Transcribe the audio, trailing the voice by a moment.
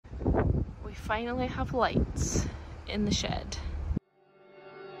finally have lights in the shed.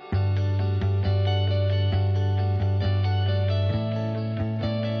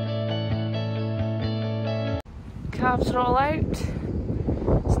 Calves are all out.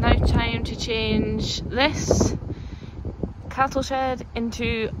 It's now time to change this cattle shed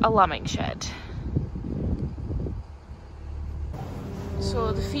into a lambing shed.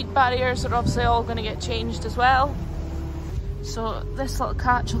 So the feed barriers are obviously all going to get changed as well. So this little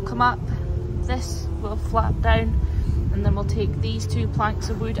catch will come up, this will flap down, and then we'll take these two planks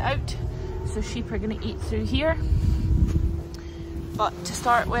of wood out. So sheep are going to eat through here. But to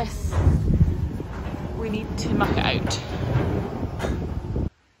start with, we need to muck it out.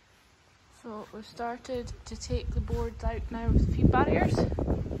 So we've started to take the boards out now with feed barriers.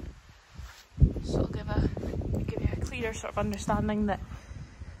 So it'll give you a clearer sort of understanding that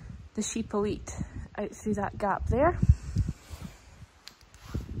the sheep will eat out through that gap there.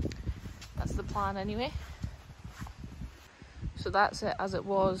 That's the plan anyway. So that's it as it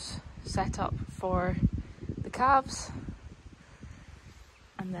was set up for the calves,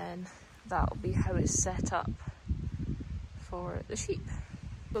 and then that'll be how it's set up for the sheep.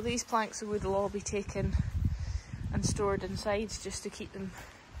 So these planks of wood will all be taken and stored inside just to keep them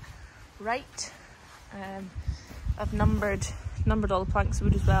right. I've numbered all the planks of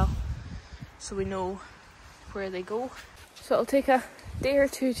wood as well, so we know where they go. So it'll take a day or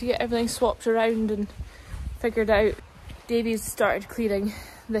two to get everything swapped around and figured out. Davey's started clearing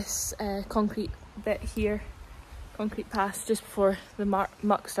this concrete bit here, concrete path, just before the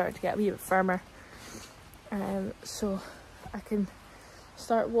muck started to get a wee bit firmer. So I can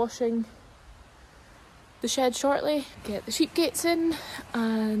start washing the shed shortly, get the sheep gates in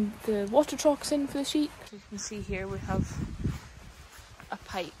and the water troughs in for the sheep. As you can see here, we have a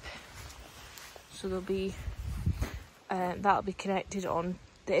pipe, so there'll be that'll be connected on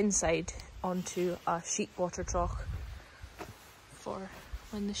the inside onto a sheep water trough for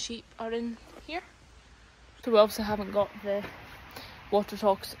when the sheep are in here. So we obviously haven't got the water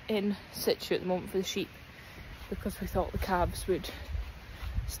troughs in situ at the moment for the sheep because we thought the calves would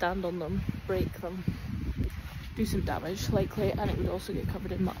stand on them, break them, do some damage likely, and it would also get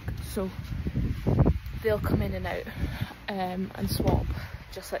covered in muck. So they'll come in and out and swap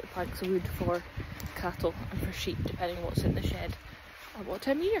just like the planks of wood for cattle and for sheep, depending on what's in the shed at what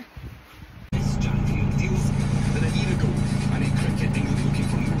time of year. Than a year ago, and in cricket, England looking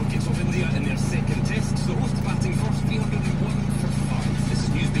for more wickets of India in their second test. The host batting first, 301 for 5. This is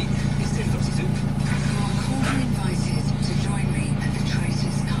Newsbeat, it's 10:32. You're invited to join me at the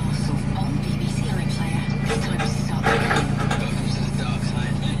Traitors Castle on BBC iPlayer. It's time to start the game. Welcome to the dark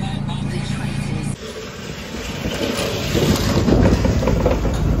side. The Traitors.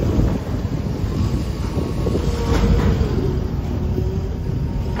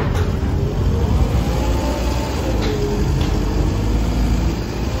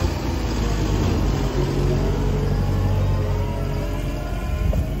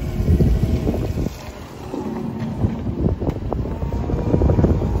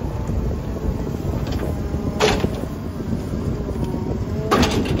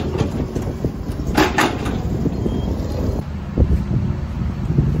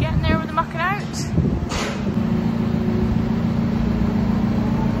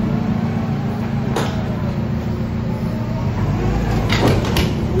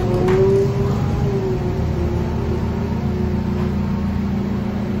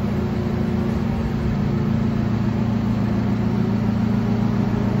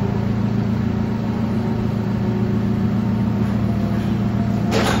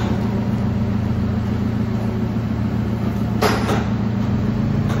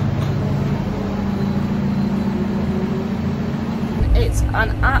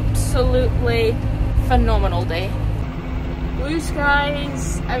 An absolutely phenomenal day. Blue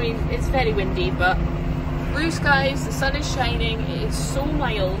skies, I mean it's very windy, but blue skies, the sun is shining, it is so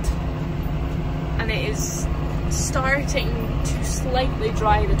mild, and it is starting to slightly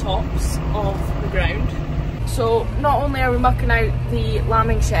dry the tops of the ground. So not only are we mucking out the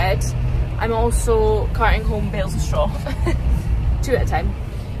lambing shed, I'm also carting home bales of straw, 2 at a time,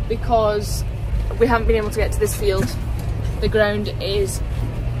 because we haven't been able to get to this field. The ground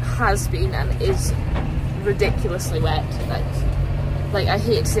has been and is ridiculously wet. Like I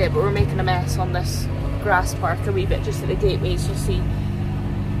hate to say it, but we're making a mess on this grass park a wee bit just at the gateways. You'll see,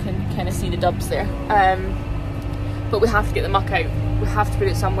 can kind of see the dubs there. But we have to get the muck out. We have to put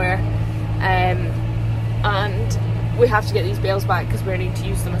it somewhere, and we have to get these bales back because we're going to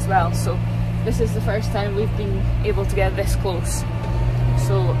use them as well. So this is the first time we've been able to get this close.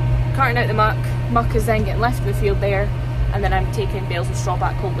 So carting out the muck is then getting left in the field there, and then I'm taking bales of straw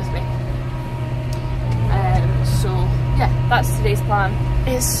back home with me. yeah, that's today's plan.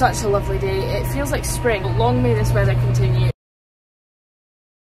 It's such a lovely day. It feels like spring. Long may this weather continue.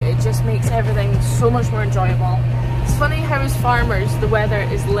 It just makes everything so much more enjoyable. It's funny how as farmers the weather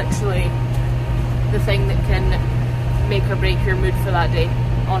is literally the thing that can make or break your mood for that day,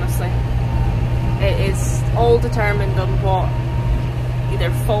 honestly. It is all determined on what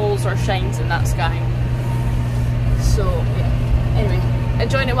either falls or shines in that sky. So yeah, anyway,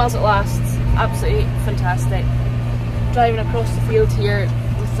 enjoying it whilst it lasts. Absolutely fantastic. Driving across the field here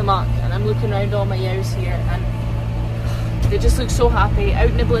with the muck, and I'm looking around all my ewes here, and they just look so happy,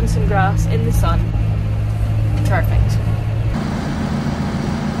 out nibbling some grass in the sun. Perfect.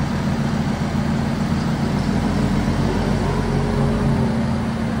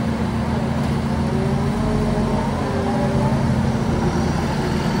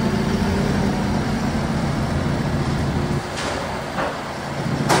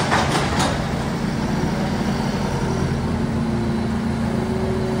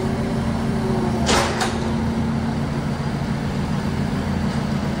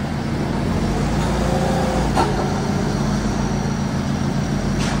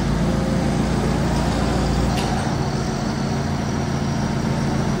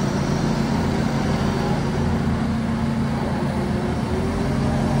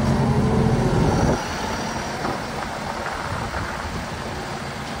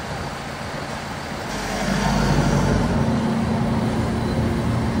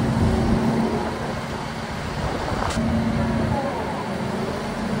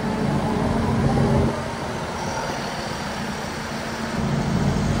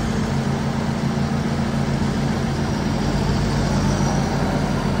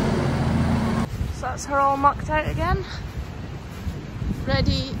 That's her all mucked out again,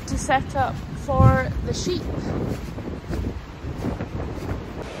 ready to set up for the sheep.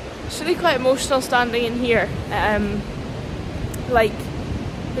 It's really quite emotional standing in here. Like,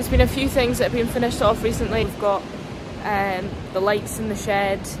 there's been a few things that have been finished off recently. We've got the lights in the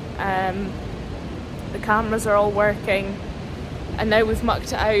shed, the cameras are all working, and now we've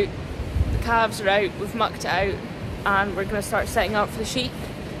mucked it out. The calves are out, we've mucked it out, and we're going to start setting up for the sheep.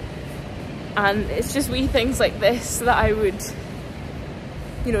 And it's just wee things like this that I would,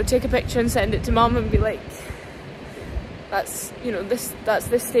 you know, take a picture and send it to mum and be like, that's, you know, that's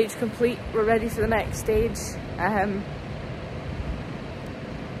this stage complete, we're ready for the next stage. Yeah,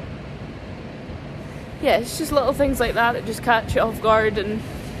 it's just little things like that that just catch you off guard, and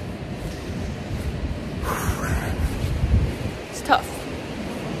it's tough.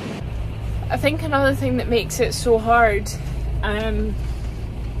 I think another thing that makes it so hard,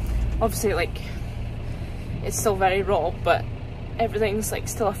 obviously, like, it's still very raw, but everything's like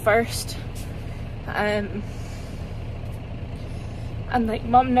still a first. And like,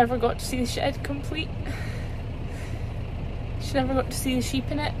 mum never got to see the shed complete. She never got to see the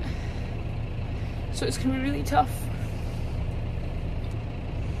sheep in it. So it's gonna be really tough.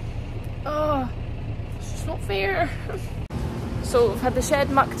 Oh, it's just not fair. So we've had the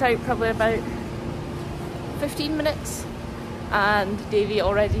shed mucked out probably about 15 minutes. And Davey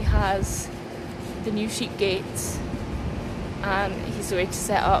already has the new sheep gates, and he's ready to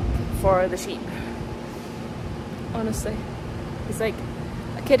set up for the sheep. Honestly, he's like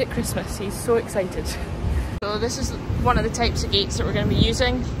a kid at Christmas, he's so excited. So this is one of the types of gates that we're going to be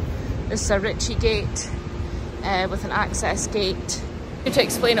using. This is a Ritchie gate with an access gate. To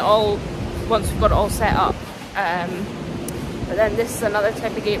explain it all once we've got it all set up. But then this is another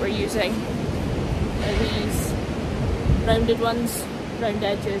type of gate we're using. These rounded ones, round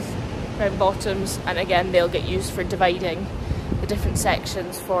edges, round bottoms, and again they'll get used for dividing the different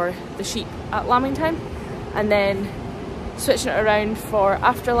sections for the sheep at lambing time, and then switching it around for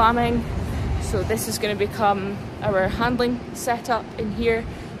after lambing. So this is going to become our handling setup in here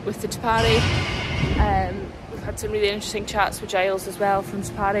with the Tapari. We've had some really interesting chats with Giles as well from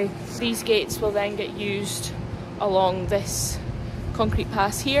Tapari. These gates will then get used along this concrete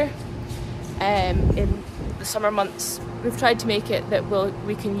pass here. In the summer months we've tried to make it that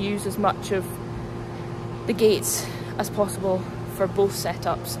we can use as much of the gates as possible for both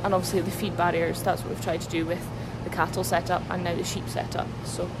setups, and obviously the feed barriers, that's what we've tried to do with the cattle setup and now the sheep setup.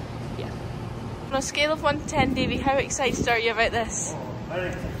 So yeah. On a scale of 1 to 10, Davey, how excited are you about this? Oh, very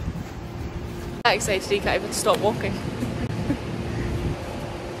excited. That excited he can't even stop walking.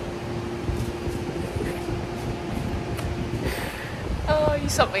 Oh, you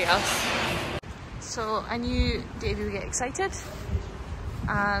something else. So I knew Davey would get excited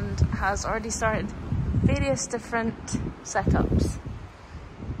and has already started various different setups.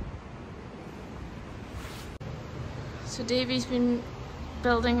 So Davey's been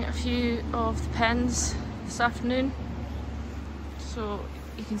building a few of the pens this afternoon. So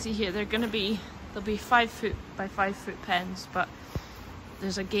you can see here there'll be 5 foot by 5 foot pens, but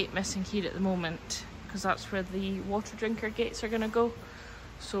there's a gate missing here at the moment because that's where the water drinker gates are going to go.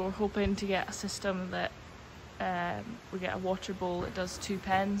 So we're hoping to get a system that we get a water bowl that does 2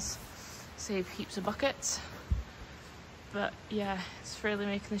 pens, save heaps of buckets. But yeah, it's really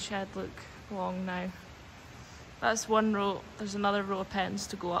making the shed look long now. That's one row, there's another row of pens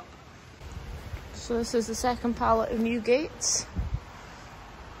to go up. So this is the second pallet of new gates.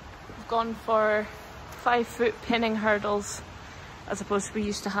 We've gone for 5 foot pinning hurdles as opposed to we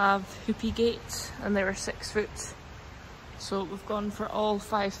used to have hoopy gates and they were 6 foot. So we've gone for all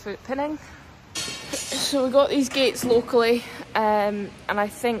 5 foot pinning. So we got these gates locally and I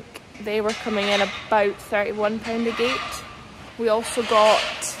think they were coming in about £31 a gate. We also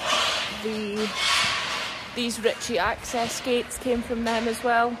got these Ritchie access gates came from them as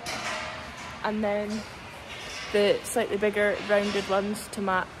well. And then the slightly bigger rounded ones to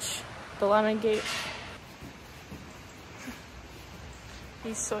match the lambing gate.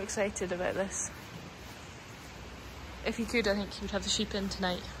 He's so excited about this. If he could, I think he would have the sheep in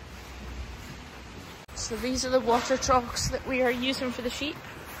tonight. So these are the water troughs that we are using for the sheep.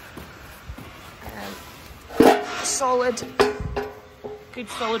 Solid, good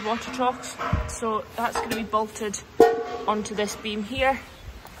solid water troughs. So that's going to be bolted onto this beam here.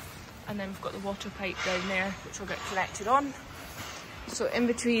 And then we've got the water pipe down there, which will get connected on. So in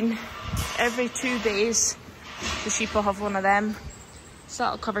between every 2 bays, the sheep will have one of them. So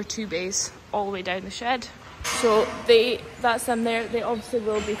that'll cover 2 bays all the way down the shed. So that's them there. They obviously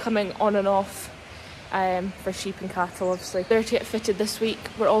will be coming on and off for sheep and cattle, obviously. They're to get fitted this week.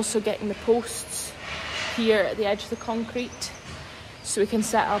 We're also getting the posts here at the edge of the concrete so we can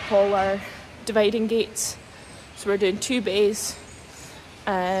set up all our dividing gates. So we're doing 2 bays,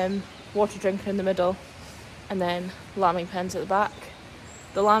 water drinker in the middle, and then lambing pens at the back.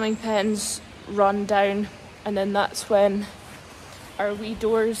 The lambing pens run down, and then that's when our wee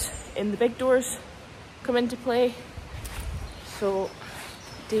doors in the big doors come into play. So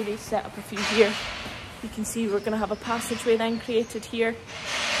Davey set up a few here. You can see we're going to have a passageway then created here.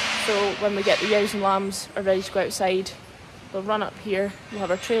 So when we get the ewes and lambs are ready to go outside, they'll run up here. We'll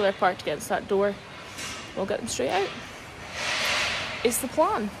have our trailer parked against that door. We'll get them straight out. It's the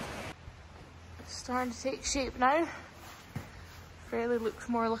plan. It's starting to take shape now. Fairly looks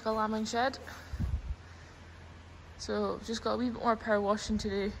more like a lambing shed. So we've just got a wee bit more power washing to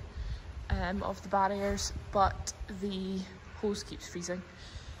do of the barriers, but the hose keeps freezing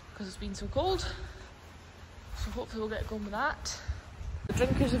because it's been so cold. So hopefully we'll get going with that. The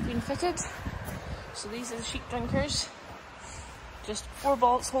drinkers have been fitted. So these are the sheep drinkers. Just 4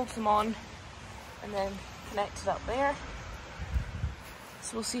 bolts hold them on and then connected up there.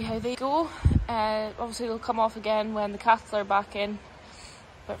 So we'll see how they go. Obviously they'll come off again when the cattle are back in,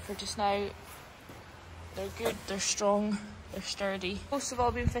 but for just now they're good, they're strong, they're sturdy. Most have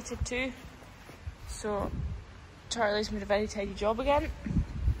all been fitted too, so Charlie's made a very tidy job again.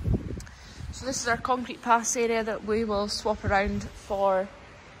 So this is our concrete pass area that we will swap around for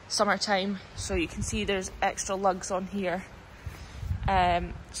summertime. So you can see there's extra lugs on here.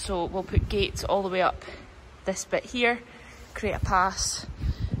 So we'll put gates all the way up this bit here, create a pass,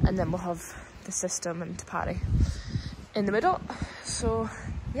 and then we'll have the system and Tapari in the middle. So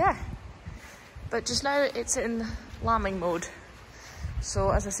yeah, but just now it's in lambing mode.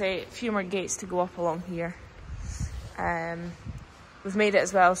 So as I say, a few more gates to go up along here. We've made it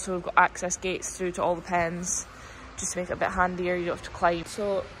as well, so we've got access gates through to all the pens, just to make it a bit handier, you don't have to climb.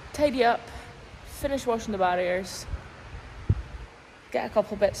 So tidy up, finish washing the barriers, get a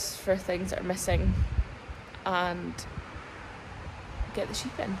couple bits for things that are missing, and get the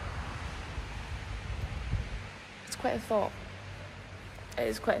sheep in. It's quite a thought. It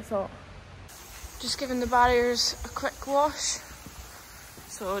is quite a thought. Just giving the barriers a quick wash.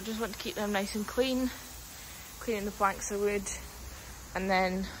 So just want to keep them nice and clean. Cleaning the planks of wood. And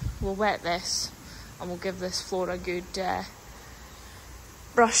then we'll wet this and we'll give this floor a good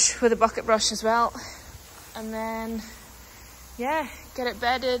brush with a bucket brush as well. And then, yeah, get it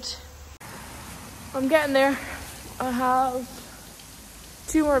bedded. I'm getting there. I have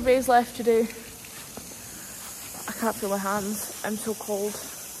 2 more bays left to do. I can't feel my hands, I'm so cold.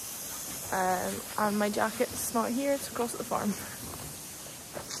 And my jacket's not here, it's across at the farm.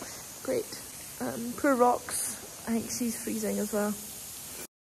 Great. Poor Rox, I think she's freezing as well.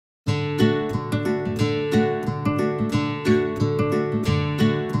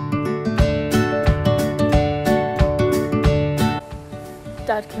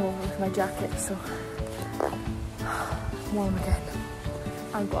 Dad came over with my jacket, so I'm warm again.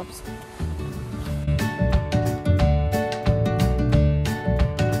 And gloves.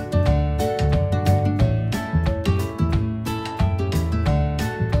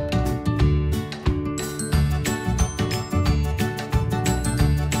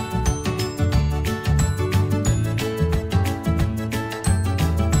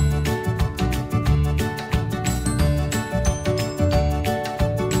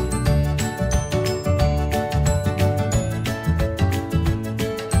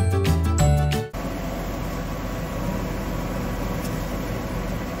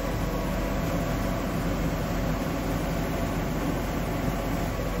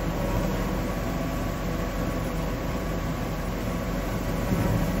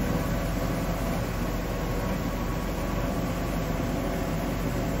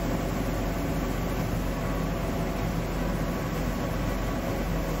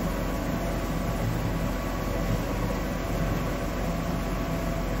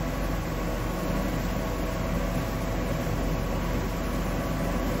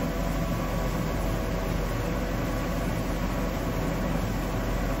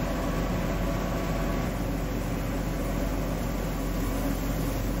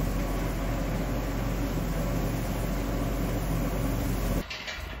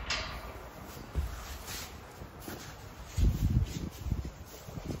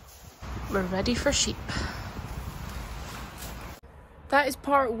 we're ready for sheep. That is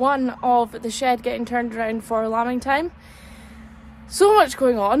part one of the shed getting turned around for lambing time. So much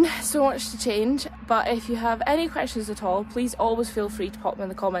going on, so much to change, but if you have any questions at all, please always feel free to pop them in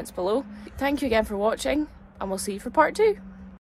the comments below. Thank you again for watching, and we'll see you for part two.